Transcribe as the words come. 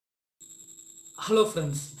Hello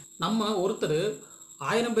friends, நம்ம ஒருத்தர்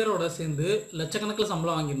 1000 பேரோட சேர்ந்து லட்சக்கணக்கில்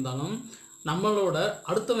சம்பளம் வாங்கியிருந்தாலும் நம்மளோட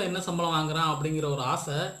அடுத்தவன் என்ன சம்பளம் வாங்குறான் அப்படிங்கிற ஒரு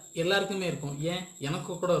ஆசை எல்லாருக்குமே இருக்கும். ஏன்,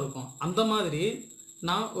 எனக்கு கூட இருக்கும். அந்த மாதிரி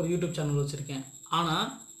நான் ஒரு யூடியூப் சேனல் வச்சுருக்கேன். ஆனால்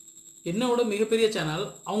என்னோட மிகப்பெரிய சேனல்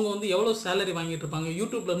அவங்க எவ்வளோ சேலரி வாங்கிட்டு இருப்பாங்க,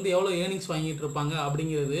 யூடியூப்லேருந்து எவ்வளோ ஏர்னிங்ஸ் வாங்கிட்டு இருப்பாங்க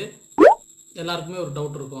அப்படிங்கிறது எல்லாருக்குமே ஒரு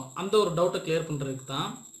டவுட் இருக்கும். அந்த ஒரு டவுட்டை கிளியர் பண்ணுறதுக்கு தான்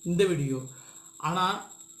இந்த வீடியோ. ஆனால்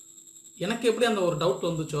எனக்கு எப்படி அந்த ஒரு டவுட்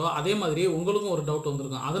வந்துச்சோ அதே மாதிரி உங்களுக்கும் ஒரு டவுட்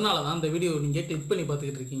வந்திருக்கும். அதனால தான் இந்த வீடியோ நீங்கள் கிளிக் பண்ணி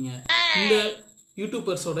பார்த்துக்கிட்டு இருக்கீங்க. இந்த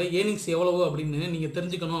யூடியூபர்ஸோட ஏர்னிங்ஸ் எவ்வளவு அப்படின்னு நீங்கள்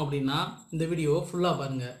தெரிஞ்சுக்கணும் அப்படின்னா இந்த வீடியோ ஃபுல்லாக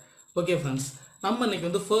பாருங்கள். ஓகே ஃப்ரெண்ட்ஸ், நம்ம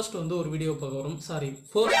இன்றைக்கி ஃபர்ஸ்ட் ஒரு வீடியோ பார்க்க போகிறோம்.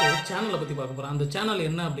 ஃபர்ஸ்ட் ஒரு சேனலை பற்றி பார்க்க போகிறோம். அந்த சேனல்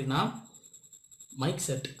என்ன அப்படின்னா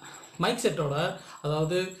மைக் செட்டோட,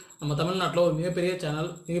 அதாவது நம்ம தமிழ்நாட்டில் ஒரு மிகப்பெரிய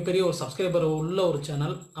சேனல், மிகப்பெரிய ஒரு சப்ஸ்கிரைபர் உள்ள ஒரு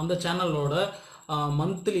சேனல். அந்த சேனலோட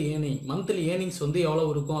மந்த்லி ஏர்னிங்ஸ் எவ்வளோ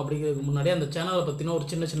இருக்கும் அப்படிங்கிறதுக்கு முன்னாடி அந்த சேனலை பற்றின ஒரு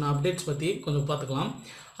சின்ன அப்டேட்ஸ் பற்றி கொஞ்சம் பார்த்துக்கலாம்.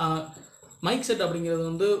 மைக் செட்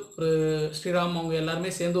அப்படிங்கிறது ஒரு ஸ்ரீராம் அவங்க எல்லாருமே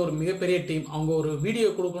சேர்ந்து ஒரு மிகப்பெரிய டீம். அவங்க ஒரு வீடியோ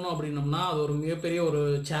கொடுக்கணும் அப்படின்னம்னா அது ஒரு மிகப்பெரிய ஒரு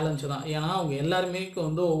சேலஞ்சு தான். ஏன்னா அவங்க எல்லாருமே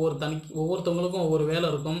ஒவ்வொருத்தவங்களுக்கும் ஒவ்வொரு வேலை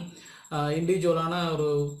இருக்கும், இண்டிவிஜுவலான ஒரு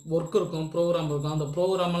ஒர்க் இருக்கும், ப்ரோக்ராம் இருக்கும். அந்த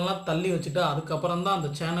ப்ரோக்ராமெல்லாம் தள்ளி வச்சுட்டு அதுக்கப்புறம் தான்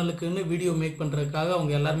அந்த சேனலுக்குன்னு வீடியோ மேக் பண்ணுறதுக்காக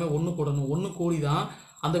அவங்க எல்லாருமே ஒன்று கூடி தான்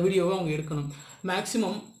அந்த வீடியோவை அவங்க எடுக்கணும்.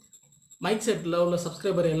 மேக்ஸிமம் மைக் செட்டில் உள்ள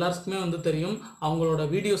சப்ஸ்கிரைபர் எல்லாருக்குமே தெரியும், அவங்களோட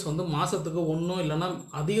வீடியோஸ் மாதத்துக்கு ஒன்றும் இல்லைன்னா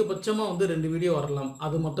அதிகபட்சமாக 2 வீடியோ வரலாம்.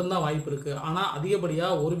 அது மட்டும்தான் வாய்ப்பு இருக்குது. ஆனால்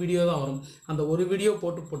அதிகப்படியாக ஒரு வீடியோ தான் வரும். அந்த ஒரு வீடியோ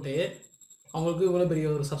போட்டே அவங்களுக்கு இவ்வளோ பெரிய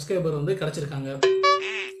ஒரு சப்ஸ்கிரைபர் கிடச்சிருக்காங்க.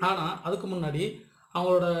 ஆனால் அதுக்கு முன்னாடி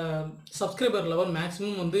அவங்களோட சப்ஸ்கிரைபர் லெவல்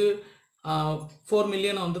மேக்ஸிமம் 4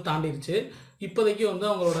 மில்லியனை தாண்டிடுச்சு. இப்போதைக்கு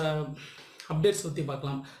அவங்களோட அப்டேட்ஸ் பற்றி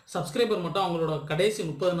பார்க்கலாம். சப்ஸ்கிரைபர் மட்டும் அவங்களோட கடைசி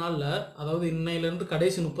 30 நாளில், அதாவது இன்னையிலேருந்து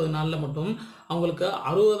கடைசி 30 நாளில் மட்டும் அவங்களுக்கு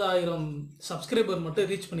 60,000 சப்ஸ்கிரைபர் மட்டும்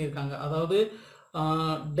ரீச் பண்ணியிருக்காங்க. அதாவது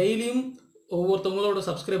டெய்லியும் ஒவ்வொருத்தவங்களோட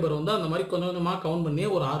சப்ஸ்கிரைபர் அந்த மாதிரி கொஞ்சம் கொஞ்சமாக கவுண்ட் பண்ணி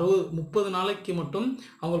ஒரு 30 நாளைக்கு மட்டும்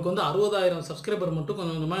அவங்களுக்கு 60,000 சப்ஸ்கிரைபர் மட்டும்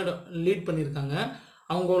கொஞ்சம் கொஞ்சமாக லீட் பண்ணியிருக்காங்க.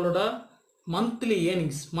 அவங்களோட மந்த்லி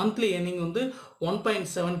ஏர்னிங்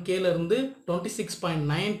 1.7Kலேருந்து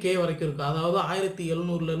 26.9K வரைக்கும் இருக்குது. அதாவது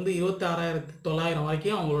 1700லேருந்து 26,900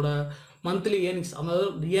 வரைக்கும் அவங்களோட மந்த்லி ஏர்னிங்ஸ். அதாவது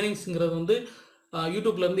ஏர்னிங்ஸுங்கிறது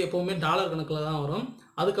யூடியூப்லேருந்து எப்போவுமே டாலர் கணக்கில் தான் வரும்.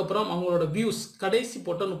 அதுக்கப்புறம் அவங்களோட வியூஸ், கடைசி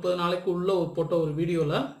போட்ட 30 நாளைக்கு உள்ள போட்ட ஒரு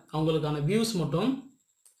வீடியோவில் அவங்களுக்கான வியூஸ் மட்டும்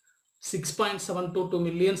 6.722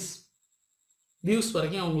 மில்லியன்ஸ் வியூஸ்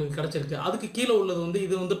வரைக்கும் அவங்களுக்கு கிடச்சிருக்கு. அதுக்கு கீழே உள்ளது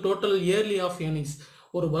இது டோட்டல் இயர்லி ஆஃப் ஏர்னிங்ஸ்,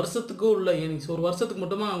 ஒரு வருஷத்துக்கு உள்ள ஏர்னிங்ஸ். ஒரு வருஷத்துக்கு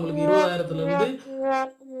மட்டுமா அவங்களுக்கு 20,000லேருந்து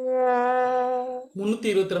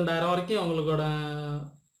 322,000 வரைக்கும் அவங்களோட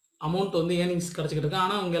அமௌண்ட் ஏர்னிங்ஸ் கிடச்சிக்கிட்டு இருக்கு.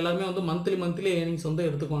 ஆனால் அவங்க எல்லாருமே மந்த்லி ஏர்னிங்ஸ்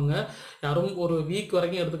எடுத்துக்குவாங்க. யாரும் ஒரு வீக்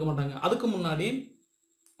வரைக்கும் எடுத்துக்க மாட்டாங்க. அதுக்கு முன்னாடி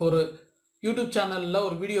ஒரு யூடியூப் சேனலில்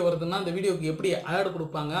ஒரு வீடியோ வருதுன்னா அந்த வீடியோக்கு எப்படி ஆட்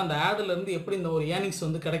கொடுப்பாங்க, அந்த ஆடுலேருந்து எப்படி இந்த ஒரு ஏர்னிங்ஸ்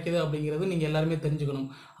கிடைக்கிது அப்படிங்கிறது நீங்கள் எல்லாருமே தெரிஞ்சுக்கணும்.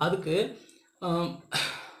 அதுக்கு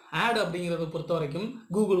ஆட் அப்படிங்கிறத பொறுத்த வரைக்கும்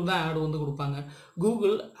கூகுள் தான் ஆடு கொடுப்பாங்க.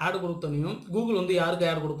 கூகுள் ஆடு கொடுத்தனையும் கூகுள் யாருக்கு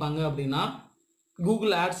ஆட் கொடுப்பாங்க அப்படின்னா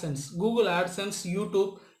கூகுள் ஆட்சென்ஸ்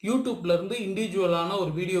யூடியூப்லேருந்து இண்டிவிஜுவலான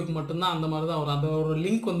ஒரு வீடியோக்கு மட்டும்தான் அந்த மாதிரி தான் வரும். அந்த ஒரு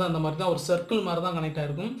லிங்க் அந்த மாதிரி தான் ஒரு சர்க்கிள் மாதிரி தான் கனெக்ட்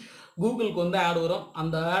ஆகிருக்கும். கூகுளுக்கு ஆட் வரும்.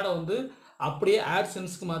 அந்த ஆடை அப்படியே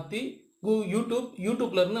ஆட்சென்ஸ்க்கு மாற்றி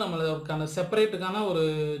யூடியூப்லேருந்து நம்மளுக்கான செப்பரேட்டுக்கான ஒரு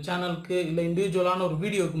சேனலுக்கு இல்லை இண்டிவிஜுவலான ஒரு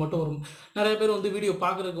வீடியோவுக்கு மட்டும் வரும். நிறைய பேர் வீடியோ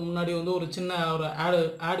பார்க்குறதுக்கு முன்னாடி ஒரு சின்ன ஒரு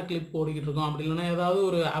ஆடு கிளிப் ஓடிக்கிட்டு இருக்கும். அப்படி இல்லைன்னா ஏதாவது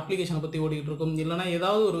ஒரு அப்ளிகேஷனை பற்றி ஓடிக்கிட்டு இருக்கும், இல்லைனா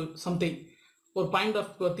ஏதாவது ஒரு சம்திங் ஒரு பாயிண்ட்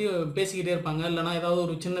ஆஃப் பற்றி பேசிக்கிட்டே இருப்பாங்க, இல்லைனா ஏதாவது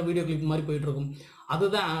ஒரு சின்ன வீடியோ கிளிப் மாதிரி போயிட்டுருக்கும்.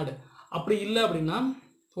 அதுதான் ஆடு. அப்படி இல்லை அப்படின்னா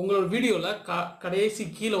உங்களோட வீடியோவில் கடைசி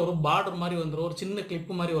கீழே ஒரு பார்டர் மாதிரி வந்துடும், ஒரு சின்ன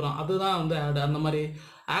கிளிப்பு மாதிரி வரும். அதுதான் ஆடு. அந்த மாதிரி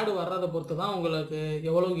ஆடு வர்றதை பொறுத்து தான் உங்களுக்கு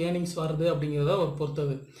எவ்வளோ ஏர்னிங்ஸ் வருது அப்படிங்கிறத ஒரு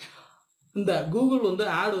பொறுத்தது. இந்த கூகுள்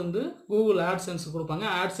ஆடு கூகுள் ஆட்சென்ஸ் கொடுப்பாங்க.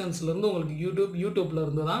 ஆட்சென்ஸ்லேருந்து உங்களுக்கு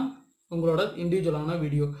யூடியூப்லேருந்து தான் உங்களோட இண்டிவிஜுவலான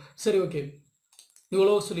வீடியோ. சரி, ஓகே,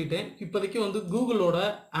 இவ்வளோ சொல்லிட்டேன். இப்போதைக்கு கூகுளோட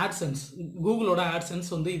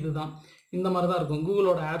ஆட்சென்ஸ் இதுதான், இந்த மாதிரி தான் இருக்கும்.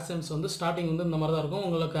 கூகுளோட ஆட்சென்ஸ் ஸ்டார்டிங் இந்த மாதிரி தான் இருக்கும்.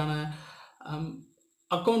 உங்களுக்கான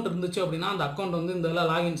அக்கௌண்ட் இருந்துச்சு அப்படின்னா அந்த அக்கௌண்ட் இந்த இதெல்லாம்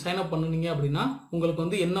லாகின் சைன்அப் பண்ணுனீங்க அப்படின்னா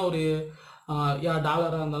உங்களுக்கு என்ன ஒரு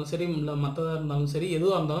டாலராக இருந்தாலும் சரி, இல்லை மற்றதாக இருந்தாலும் சரி,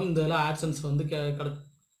 எதுவாக இருந்தாலும் இந்த இதெல்லாம் ஆட்சென்ஸ்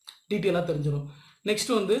டீட்டெயிலாக தெரிஞ்சிடும்.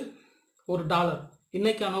 நெக்ஸ்ட் ஒரு டாலர்,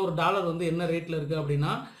 இன்றைக்கான ஒரு டாலர் என்ன ரேட்டில் இருக்குது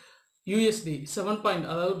அப்படின்னா யூஎஸ்டி 7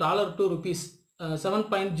 அதாவது dollar to rupees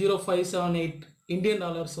 7.0578 Indian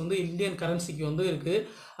dollars Indian கரன்சிக்கு இருக்குது.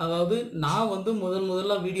 அதாவது நான்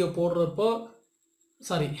முதல்ல வீடியோ போடுறப்போ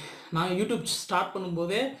நான் யூடியூப் ஸ்டார்ட்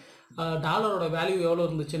பண்ணும்போதே டாலரோட வேல்யூ எவ்வளோ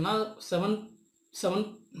இருந்துச்சுன்னா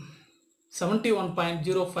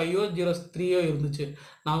 71.05 03 இருந்துச்சு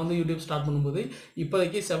நான் வந்து யூடியூப் ஸ்டார்ட் பண்ணும்போது.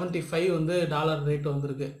 இப்போதைக்கு 75 வந்து டாலர் ரேட்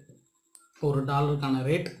வந்திருக்கு, ஒரு டாலருக்கான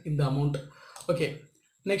ரேட் இந்த அமௌண்ட். ஓகே,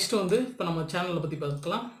 நெக்ஸ்ட் வந்து இப்போ நம்ம சேனலை பற்றி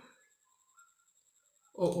பார்க்கலாம்.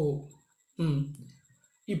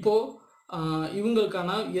 இப்போது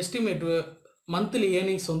இவங்களுக்கான எஸ்டிமேட்டு மந்த்லி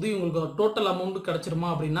ஏர்னிங்ஸ் வந்து இவங்களுக்கு டோட்டல் அமௌண்ட் கிடச்சிருமா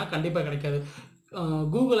அப்படின்னா கண்டிப்பாக கிடைக்காது.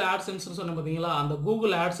 கூகுள் ஆட்சென்ஸ்னு சொன்ன பார்த்தீங்களா, அந்த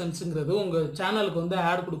கூகுள் ஆட்சென்ஸுங்கிறது உங்கள் சேனலுக்கு வந்து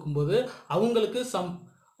ஆட் கொடுக்கும்போது அவங்களுக்கு சம்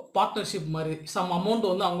பார்ட்னர்ஷிப் மாதிரி சம் அமௌண்ட்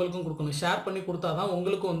வந்து அவங்களுக்கும் கொடுக்கணும். ஷேர் பண்ணி கொடுத்தா தான்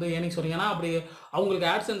உங்களுக்கும் வந்து ஏர்னிங்ஸ் வரும். ஏன்னா அப்படி அவங்களுக்கு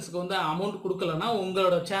ஆட்சென்ஸுக்கு வந்து அமௌண்ட் கொடுக்கலன்னா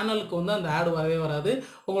உங்களோட சேனலுக்கு வந்து அந்த ஆடு வரவே வராது.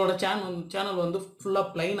 உங்களோட சேனல் வந்து ஃபுல்லாக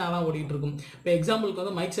ப்ளைனாக தான் ஓடிட்டு இருக்கும். இப்போ எக்ஸாம்பிளுக்கு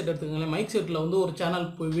வந்து மைக் செட் எடுத்துக்கோங்களேன். மைக் செட்டில் வந்து ஒரு சேனல்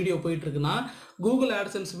வீடியோ போயிட்டுருக்குன்னா கூகுள்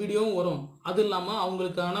ஆட்சென்ஸ் வீடியோவும் வரும். அது இல்லாமல்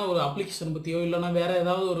அவங்களுக்கான ஒரு அப்ளிகேஷன் பற்றியோ இல்லைனா வேறு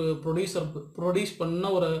ஏதாவது ஒரு ப்ரொடியூஸ்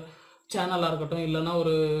பண்ண ஒரு சேனலாக இருக்கட்டும், இல்லைனா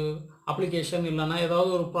ஒரு அப்ளிகேஷன், இல்லைனா ஏதாவது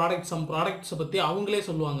ஒரு ப்ராடக்ட்ஸை பற்றி அவங்களே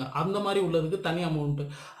சொல்லுவாங்க. அந்த மாதிரி உள்ளதுக்கு தனி அமௌண்ட்டு.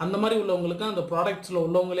 அந்த மாதிரி உள்ளவங்களுக்கு அந்த ப்ராடக்ட்ஸில்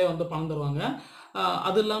உள்ளவங்களே வந்து பணம் தருவாங்க.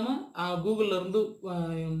 அது இல்லாமல் கூகுளிலேருந்து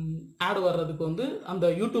ஆட் வர்றதுக்கு வந்து அந்த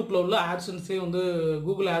யூடியூப்பில் உள்ள ஆட்சென்ஸே வந்து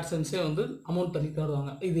கூகுள் ஆட்சென்ஸே வந்து அமௌண்ட் தனி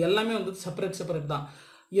தருவாங்க. இது எல்லாமே வந்து செப்பரேட் தான்.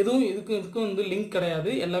 எதுவும் இதுக்கும் வந்து லிங்க் கிடையாது.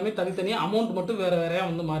 எல்லாமே தனித்தனியாக அமௌண்ட் மட்டும் வேறையாக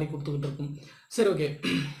வந்து மாறி கொடுத்துக்கிட்டு இருக்கும். சரி, ஓகே.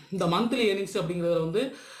 இந்த மந்த்லி ஏர்னிங்ஸ் அப்படிங்கிறத வந்து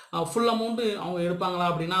ஃபுல் அமௌண்ட்டு அவங்க எடுப்பாங்களா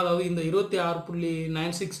அப்படின்னா, அதாவது இந்த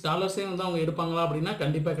 $26.96 வந்து அவங்க எடுப்பாங்களா அப்படின்னா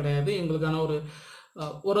கண்டிப்பாக கிடையாது. எங்களுக்கான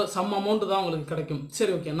ஒரு சம் அமௌண்ட்டு தான் அவங்களுக்கு கிடைக்கும்.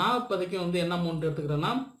 சரி, ஓகே. நான் இப்போதைக்கு வந்து என்ன அமௌண்ட்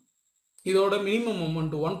எடுத்துக்கிறேன்னா, இதோட மினிமம்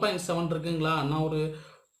அமௌண்ட் 1.7 இருக்குங்களா, நான் ஒரு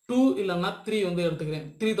 2 இல்லைன்னா 3 வந்து எடுத்துக்கிறேன்.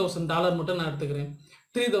 $3000 மட்டும் நான் எடுத்துக்கிறேன்.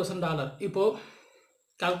 $3000. இப்போது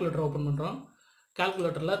கால்குலேட்டர் ஓப்பன் பண்ணுறோம்.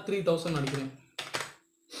 கால்குலேட்டரில் 3000 அடிக்கிறேன்.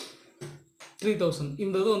 3000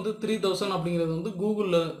 இந்த இது வந்து 3000 அப்படிங்கிறது வந்து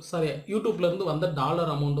யூடியூப்லேருந்து வந்த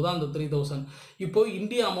டாலர் அமௌண்ட்டு தான் அந்த 3000. இப்போது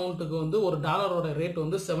இந்தியா அமௌண்ட்டுக்கு வந்து ஒரு டாலரோட ரேட்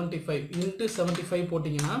வந்து 75 × 75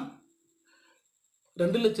 போட்டிங்கன்னா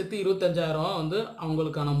 2,25,000 வந்து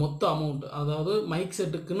அவங்களுக்கான மொத்த அமௌண்ட். அதாவது மைக்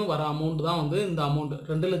செட்டுக்குன்னு வர அமௌண்ட் தான் வந்து இந்த அமௌண்ட்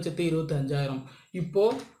 2,25,000.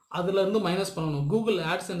 இப்போது அதுலேருந்து மைனஸ் பண்ணணும். கூகுள்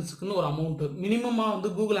ஆட்சென்ஸுக்குன்னு ஒரு அமௌண்ட்டு மினிமமாக வந்து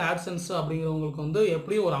கூகுள் ஆட்சென்ஸ் அப்படிங்கிறவங்களுக்கு வந்து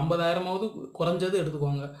எப்படியும் ஒரு 50,000 குறைஞ்சது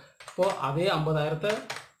எடுத்துக்குவாங்க. இப்போது அதே 50,000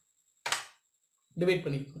 டிவைட்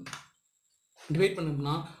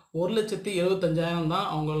பண்ணிக்கோம்னா 1,75,000 தான்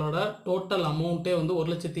அவங்களோட டோட்டல் அமௌண்ட்டே வந்து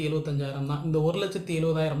 1,75,000 தான். இந்த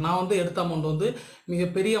 1,70,000 நான் வந்து எடுத்த அமௌண்ட் வந்து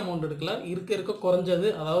மிகப்பெரிய அமௌண்ட் எடுக்கல, இருக்க குறைஞ்சது.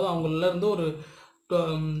 அதாவது அவங்களேருந்து ஒரு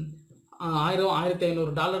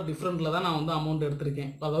 $1,000-1,500 டிஃப்ரெண்ட்டில் தான் நான் வந்து அமௌண்ட்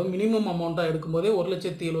எடுத்திருக்கேன். அதாவது மினிமம் அமௌண்ட்டாக எடுக்கும்போதே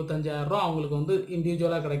 1,75,000 அவங்களுக்கு வந்து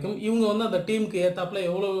இண்டிவிஜுவலாக கிடைக்கும். இவங்க வந்து அந்த டீமுக்கு ஏற்றாப்புல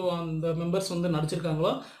எவ்வளோ அந்த மெம்பர்ஸ் வந்து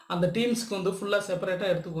நடிச்சிருக்காங்களோ அந்த டீம்ஸ்க்கு வந்து ஃபுல்லாக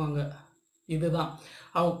செப்பரேட்டாக எடுத்துக்குவாங்க. இதுதான்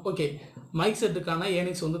ஓகே. மைக் செட்டுக்கான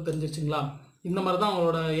ஏர்னிங்ஸ் வந்து தெரிஞ்சிருச்சுங்களா? இந்த மாதிரி தான்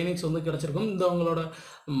அவங்களோட ஏர்னிங்ஸ் வந்து கிடச்சிருக்கும். இந்த அவங்களோட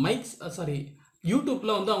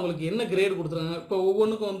யூடியூப்பில் வந்து அவங்களுக்கு என்ன கிரேட் கொடுத்துருக்காங்க. இப்போ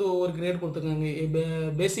ஒவ்வொன்றுக்கும் வந்து ஒவ்வொரு கிரேட் கொடுத்துருக்காங்க.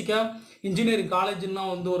 பேசிக்காக இன்ஜினியரிங் காலேஜ்னா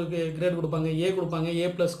வந்து ஒரு கிரேட் கொடுப்பாங்க. ஏ கொடுப்பாங்க, A+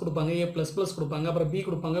 கொடுப்பாங்க, A++ கொடுப்பாங்க, அப்புறம் பி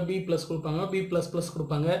கொடுப்பாங்க, B+ கொடுப்பாங்க, B++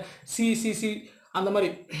 கொடுப்பாங்க, சிசிசி அந்த மாதிரி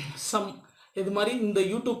இது மாதிரி இந்த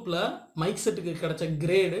யூடியூப்பில் மைக் செட்டுக்கு கிடைச்ச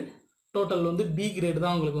கிரேடு டோட்டல் வந்து பி கிரேடு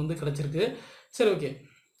தான் அவங்களுக்கு வந்து கிடச்சிருக்கு. சரி, ஓகே.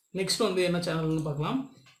 நெக்ஸ்ட் வந்து என்ன சேனல்னு பார்க்கலாம்.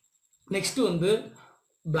 நெக்ஸ்ட்டு வந்து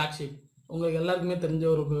BLACKSHEEP. உங்களுக்கு எல்லாருக்குமே தெரிஞ்ச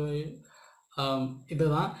ஒரு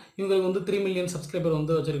இதுதான். இவங்களுக்கு வந்து 3 மில்லியன் சப்ஸ்கிரைபர்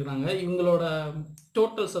வந்து வச்சுருக்குறாங்க. இவங்களோட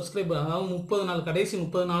டோட்டல் சப்ஸ்கிரைபர், அதாவது 30 நாள் கடைசி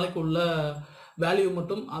 30 நாளைக்கு உள்ள வேல்யூ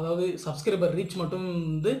மட்டும், அதாவது சப்ஸ்கிரைபர் ரீச் மட்டும்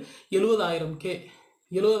வந்து 70,000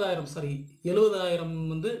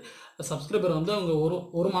 வந்து சப்ஸ்கிரைபர் வந்து அவங்க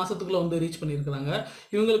ஒரு மாதத்துக்குள்ளே வந்து ரீச் பண்ணியிருக்கிறாங்க.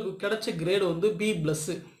 இவங்களுக்கு கிடைச்ச கிரேடு வந்து B+.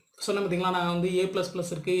 சொன்ன பார்த்தீங்களா, நான் வந்து A++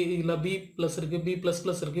 இருக்குது, இல்லை B+ இருக்குது, B++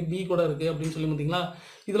 இருக்குது, B கூட இருக்குது அப்படின்னு சொல்லி பார்த்தீங்களா.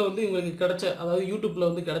 இதில் வந்து இவங்களுக்கு கிடைச்ச, அதாவது யூடியூப்பில்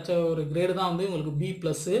வந்து கிடைச்ச ஒரு கிரேடு தான் வந்து இவங்களுக்கு B+.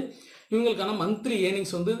 இவங்களுக்கான மந்த்லி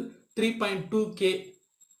ஏர்னிங்ஸ் வந்து 3.2K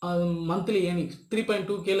மந்த்லி ஏர்னிங்ஸ்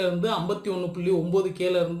 3.2Kலேருந்து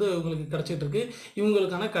 51.9Kலேருந்து இவங்களுக்கு கிடச்சிட்டு இருக்கு.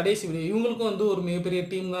 இவங்களுக்கான கடைசி வீடியோ, இவங்களுக்கும் வந்து ஒரு மிகப்பெரிய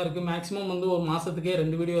டீம் தான் இருக்குது. மேக்ஸிமம் வந்து ஒரு மாதத்துக்கே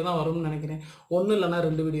 2 வீடியோ தான் வரும்னு நினைக்கிறேன். 1 இல்லைனா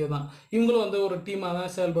 2 வீடியோ தான். இவங்களும் வந்து ஒரு டீமாக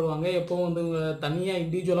தான் செயல்படுவாங்க. எப்போவும் வந்து இவங்க தனியாக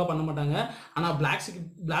இண்டிவிஜுவலாக பண்ண மாட்டாங்க. ஆனால்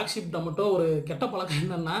BLACKSHEEP மட்டும் ஒரு கெட்ட பழக்கம்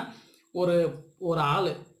என்னென்னா, ஒரு ஆள்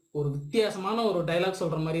ஒரு வித்தியாசமான ஒரு டைலாக்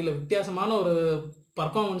சொல்கிற மாதிரி, இல்லை வித்தியாசமான ஒரு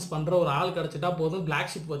பர்ஃபார்மன்ஸ் பண்ணுற ஒரு ஆள் கிடச்சிட்டா போதும்,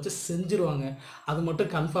 BLACKSHEEP வச்சு செஞ்சுருவாங்க. அது மட்டும்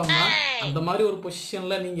கன்ஃபார்ம் தான். அந்த மாதிரி ஒரு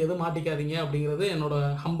பொசிஷனில் நீங்கள் எதுவும் மாட்டிக்காதீங்க அப்படிங்கிறது என்னோட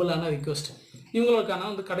ஹம்பிளான ரிக்வெஸ்ட். இவங்களுக்கான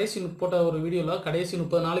வந்து கடைசி போட்ட ஒரு வீடியோவில், கடைசி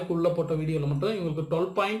 30 நாளைக்கு உள்ளே போட்ட வீடியோவில் மட்டும் இவங்களுக்கு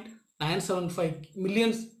 12.975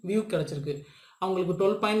 மில்லியன்ஸ் வியூ கிடச்சிருக்கு. அவங்களுக்கு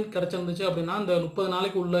 12 பாயிண்ட் கிடச்சிருந்துச்சு அப்படின்னா அந்த 30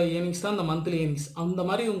 நாளைக்கு உள்ள ஏர்னிங்ஸ் தான் இந்த மந்த்லி ஏர்னிங்ஸ். அந்த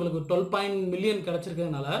மாதிரி உங்களுக்கு 12 மில்லியன்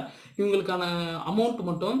கிடச்சிருக்கிறதுனால இவங்களுக்கான அமௌண்ட்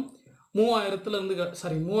மட்டும் 3000லேருந்து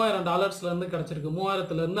 $3000 கிடச்சிருக்கு.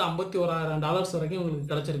 3000லேருந்து $51,000 வரைக்கும்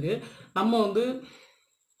உங்களுக்கு கிடச்சிருக்கு. நம்ம வந்து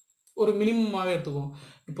ஒரு மினிமமாகவே எடுத்துக்குவோம்.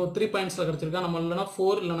 இப்போ 3 பாயிண்ட்ஸில் கிடச்சிருக்கா, நம்ம இல்லைனா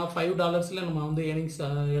 $4 இல்லைனா $5 நம்ம வந்து ஏர்னிங்ஸ்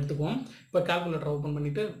எடுத்துக்குவோம். இப்போ கால்குலேட்டர் ஓப்பன்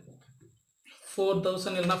பண்ணிவிட்டு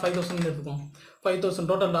 4000 இல்லைனா 5000 எடுத்துக்குவோம். 5000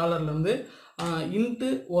 டோட்டல் டாலர்லேருந்து இன்ட்டு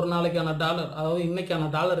ஒரு நாளைக்கான டாலர், அதாவது இன்றைக்கான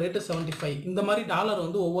டாலர் ரேட்டு 75. இந்த மாதிரி டாலர்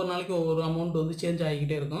வந்து ஒவ்வொரு நாளைக்கும் ஒவ்வொரு அமௌண்ட் வந்து சேஞ்ச்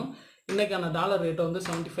ஆகிக்கிட்டே இருக்கும். இன்றைக்கான டாலர் ரேட்டை வந்து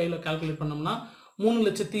 75ல் கால்குலேட் பண்ணோம்னா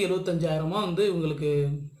 3,75,000 வந்து உங்களுக்கு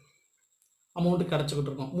அமௌண்ட்டு கிடச்சிக்கிட்டு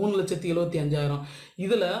இருக்கும். 3,75,000.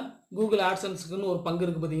 இதில் கூகுள் ஆட்சன்ஸுக்குன்னு ஒரு பங்கு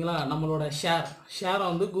இருக்குது பார்த்தீங்களா, நம்மளோட ஷேரை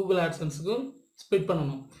வந்து கூகுள் ஆட்சன்ஸுக்கு ஸ்ப்ளிட்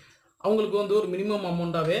பண்ணணும். அவங்களுக்கு வந்து ஒரு மினிமம்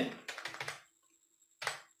அமௌண்ட்டாகவே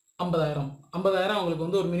 50,000 அவங்களுக்கு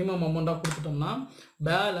வந்து ஒரு மினிமம் அமௌண்ட்டாக கொடுத்துட்டோம்னா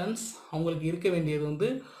பேலன்ஸ் அவங்களுக்கு இருக்க வேண்டியது வந்து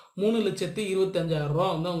 3,25,000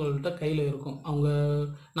 வந்து அவங்கள்ட்ட கையில் இருக்கும்.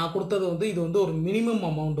 நான் கொடுத்தது வந்து இது வந்து ஒரு மினிமம்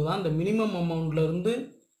அமௌண்ட்டு தான். இந்த மினிமம் அமௌண்ட்லேருந்து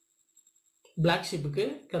பிளாக் ஷீப்புக்கு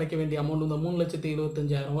கிடைக்க வேண்டிய அமௌண்ட் இந்த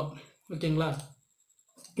 3,25,000. ஓகேங்களா?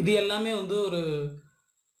 இது எல்லாமே வந்து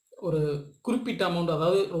ஒரு குறிப்பிட்ட அமௌண்ட்,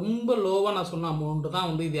 அதாவது ரொம்ப லோவாக நான் சொன்ன அமௌண்ட்டு தான்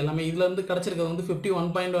வந்து இது எல்லாமே. இதுலேருந்து கிடச்சிருக்கிறது வந்து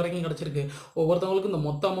 51 பாயிண்ட் வரைக்கும் கிடச்சிருக்கு. ஒவ்வொருத்தவங்களுக்கு இந்த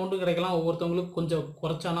மொத்த அமௌண்ட்டும் கிடைக்கலாம், ஒவ்வொருத்தவங்களுக்கு கொஞ்சம்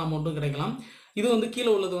குறைச்சான அமௌண்ட்டும் கிடைக்கலாம். இது வந்து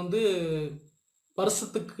கீழே உள்ளது வந்து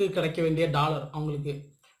வருஷத்துக்கு கிடைக்க வேண்டிய டாலர் அவங்களுக்கு.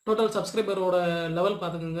 டோட்டல் சப்ஸ்கிரைபரோட லெவல்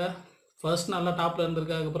பார்த்துக்கோங்க. ஃபர்ஸ்ட் நல்லா டாப்பில்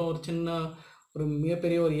இருந்திருக்கு, அதுக்கப்புறம் ஒரு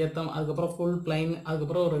மிகப்பெரிய ஒரு ஏற்றம், அதுக்கப்புறம் ஃபுல் பிளைன்,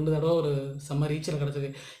 அதுக்கப்புறம் ஒரு 2 தடவை ஒரு செம்ம ரீச்சில் கிடச்சிது.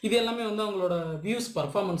 இது எல்லாமே வந்து அவங்களோட வியூஸ்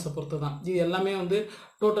பர்ஃபார்மன்ஸை பொறுத்து தான். இது எல்லாமே வந்து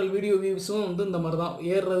டோட்டல் வீடியோ வியூஸும் வந்து இந்த மாதிரி தான்.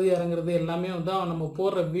 ஏறுறது இறங்குறது எல்லாமே வந்து நம்ம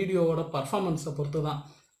போடுற வீடியோவோட பர்ஃபார்மன்ஸை பொறுத்து தான்.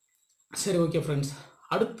 சரி, ஓகே ஃப்ரெண்ட்ஸ்.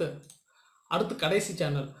 அடுத்து கடைசி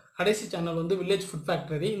சேனல் வந்து வில்லேஜ் ஃபுட்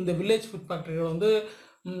ஃபேக்டரி. இந்த வில்லேஜ் ஃபுட் ஃபேக்டரியில் வந்து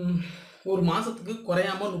ஒரு மாதத்துக்கு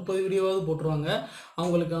குறையாமல் 30 வீடியோவாவது போட்டுருவாங்க.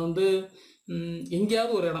 அவங்களுக்கு வந்து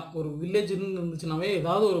எங்கேயாவது ஒரு இடம், ஒரு வில்லேஜ்னு இருந்துச்சுனாவே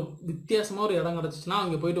ஏதாவது ஒரு வித்தியாசமாக ஒரு இடம் கிடச்சிச்சின்னா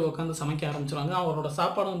அங்கே போயிட்டு உட்காந்து சமைக்க ஆரம்பிச்சிடுவாங்க. அவரோட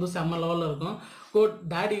சாப்பாடும் வந்து செம்ம லெவலில் இருக்கும்.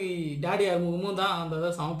 டேடி அறிமுகமும் தான் அந்த இதை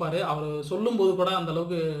சமைப்பார். அவர் சொல்லும்போது கூட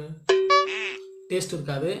அந்தளவுக்கு டேஸ்ட்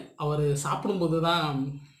இருக்காது. அவர் சாப்பிடும்போது தான்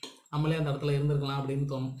நம்மளே அந்த இடத்துல இருந்திருக்கலாம் அப்படின்னு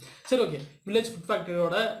தோணும். சரி, ஓகே. வில்லேஜ் ஃபுட்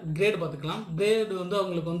ஃபேக்டரியோட கிரேடு பார்த்துக்கலாம். கிரேடு வந்து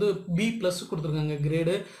அவங்களுக்கு வந்து B+ கொடுத்துருக்காங்க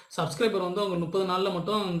கிரேடு. சப்ஸ்கிரைபர் வந்து அவங்க 30 நாளில்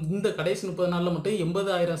மட்டும், இந்த கடைசி 30 நாளில் மட்டும்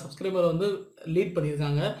 80,000 சப்ஸ்கிரைபர் வந்து லீட்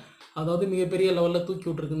பண்ணியிருக்காங்க. அதாவது மிகப்பெரிய லெவலில் தூக்கி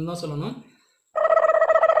விட்ருக்குன்னு தான் சொல்லணும்.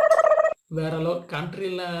 வேறு லெவல்.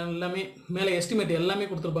 கண்ட்ரியில் எல்லாமே மேலே எஸ்டிமேட் எல்லாமே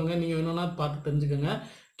கொடுத்துருப்பாங்க. நீங்கள் வேணும்னா பார்த்து தெரிஞ்சுக்கோங்க.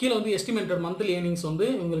 கீழே வந்து எஸ்டிமேட்டட் மந்த்லி ஏர்னிங்ஸ் வந்து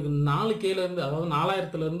உங்களுக்கு 4Kலேருந்து, அதாவது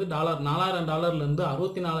 $4,000லேருந்து $4,000லேருந்து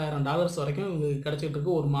 $64,000 வரைக்கும் உங்களுக்கு கிடச்சிட்டு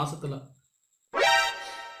இருக்கு ஒரு மாதத்தில்.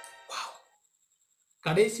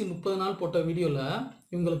 கடைசி 30 நாள் போட்ட வீடியோவில்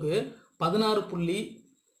இவங்களுக்கு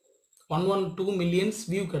 16.112 மில்லியன்ஸ்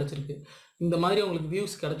வியூ கிடச்சிருக்கு. இந்த மாதிரி உங்களுக்கு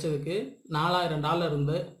வியூஸ் கிடச்சதுக்கு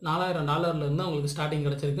 $4,000லேருந்து அவங்களுக்கு ஸ்டார்டிங்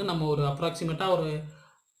கிடச்சிருக்கு. நம்ம ஒரு அப்ராக்சிமேட்டாக ஒரு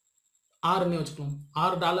 6ன்னு வச்சுக்கலாம்.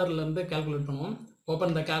 $6லேருந்து கால்குலேட் பண்ணுவோம்.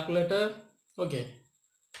 Open the calculator. ஓகே,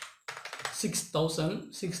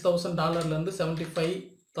 $6,000லேருந்து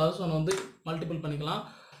 75,000 வந்து மல்டிபிள் பண்ணிக்கலாம்.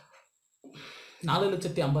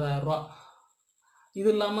 4,50,000 இது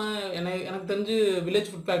இல்லாமல் எனக்கு தெரிஞ்சு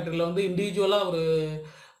வில்லேஜ் ஃபுட் ஃபேக்டரியில் வந்து இண்டிவிஜுவலாக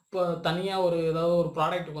இப்போ தனியாக ஏதாவது ஒரு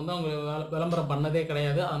ப்ராடக்ட்டுக்கு வந்து அவங்க விளம்பரம் பண்ணதே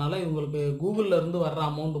கிடையாது. அதனால் இவங்களுக்கு கூகுளிலேருந்து வர்ற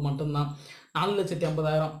அமௌண்ட் மட்டும்தான்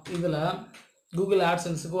 4,50,000. இதில் கூகுள்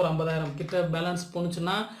ஆட்சன்ஸுக்கு ஒரு 50,000 கிட்ட பேலன்ஸ்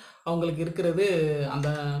போணுச்சுன்னா அவங்களுக்கு இருக்கிறது அந்த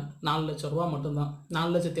 4 லட்ச ரூபா மட்டும்தான்.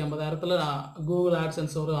 4,50,000த்தில் கூகுள்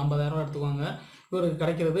ஆட்சன்ஸ் ஒரு 50,000 எடுத்துக்குவாங்க. இவருக்கு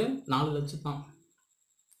கிடைக்கிறது 4 லட்சம் தான்.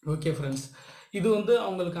 ஓகே ஃப்ரெண்ட்ஸ், இது வந்து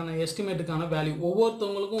அவங்களுக்கான எஸ்டிமேட்டுக்கான வேல்யூ.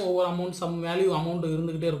 ஒவ்வொருத்தவங்களுக்கும் ஒவ்வொரு அமௌண்ட்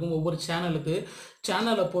இருந்துக்கிட்டே இருக்கும். ஒவ்வொரு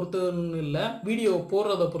சேனலை பொறுத்துன்னு இல்லை, வீடியோ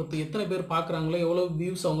போடுறதை பொறுத்து, எத்தனை பேர் பார்க்குறாங்களோ, எவ்வளோ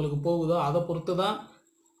வியூஸ் அவங்களுக்கு போகுதோ அதை பொறுத்து தான்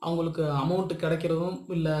அவங்களுக்கு அமௌண்ட்டு கிடைக்கிறதும்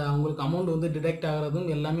இல்லை அவங்களுக்கு அமௌண்ட் வந்து டிடெக்ட் ஆகிறதும்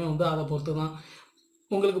எல்லாமே வந்து அதை பொறுத்து தான்.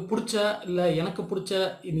 உங்களுக்கு பிடிச்ச இல்லை எனக்கு பிடிச்ச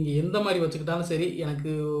நீங்கள் எந்த மாதிரி வச்சுக்கிட்டாலும் சரி,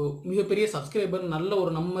 எனக்கு மிகப்பெரிய சப்ஸ்கிரைபர் நல்ல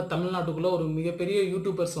நம்ம தமிழ்நாட்டுக்குள்ளே ஒரு மிகப்பெரிய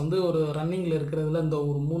யூடியூபர்ஸ் வந்து ஒரு ரன்னிங்கில் இருக்கிறதுல இந்த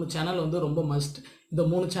ஒரு 3 சேனல் வந்து ரொம்ப மஸ்ட். இந்த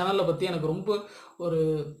 3 சேனலை பற்றி எனக்கு ரொம்ப ஒரு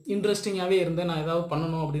இன்ட்ரெஸ்டிங்காகவே இருந்தேன், நான் ஏதாவது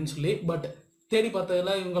பண்ணணும் அப்படின்னு சொல்லி. பட் தேடி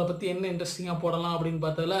பார்த்ததில் இவங்களை பற்றி என்ன இன்ட்ரெஸ்டிங்காக போடலாம் அப்படின்னு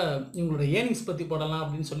பார்த்ததில் இவங்களோட ஏர்னிங்ஸ் பற்றி போடலாம்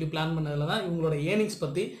அப்படின்னு சொல்லி பிளான் பண்ணதில் தான் இவங்களோட ஏர்னிங்ஸ்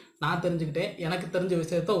பற்றி நான் தெரிஞ்சுக்கிட்டேன். எனக்கு தெரிஞ்ச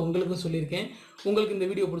விஷயத்த உங்களுக்கும் சொல்லியிருக்கேன். உங்களுக்கு இந்த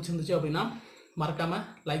வீடியோ பிடிச்சிருந்துச்சு அப்படின்னா மறக்காமல்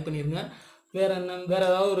லைக் பண்ணிடுங்க. வேறு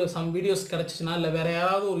ஏதாவது ஒரு வீடியோஸ் கிடச்சிச்சின்னா, இல்லை வேறு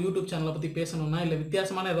யாராவது ஒரு யூடியூப் சேனலை பற்றி பேசணும்னா, இல்லை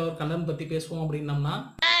வித்தியாசமான ஏதாவது ஒரு கண்டென்ட் பற்றி பேசுவோம் அப்படின்னம்னா,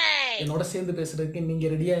 என்னோட சேர்ந்து பேசுகிறதுக்கு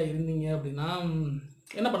நீங்கள் ரெடியாக இருந்தீங்க அப்படின்னா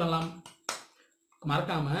என்ன பண்ணலாம்,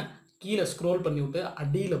 மறக்காமல் கீழே ஸ்க்ரோல் பண்ணி விட்டு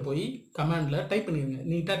அடியில் போய் கமெண்டில் டைப் பண்ணிடுங்க.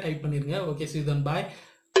 நீட்டாக டைப் பண்ணிடுங்க. ஓகே, சீ தென் பாய்,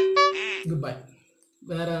 குட் பை.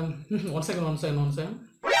 வேறு ஒன் செகண்ட்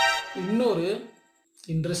இன்னொரு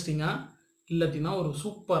இன்ட்ரெஸ்டிங்காக இல்லாட்டினா ஒரு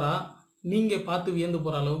சூப்பராக நீங்கள் பார்த்து வியந்து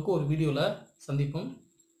போகிற அளவுக்கு ஒரு வீடியோவில் சந்திப்போம்.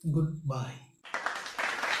 குட் பாய்.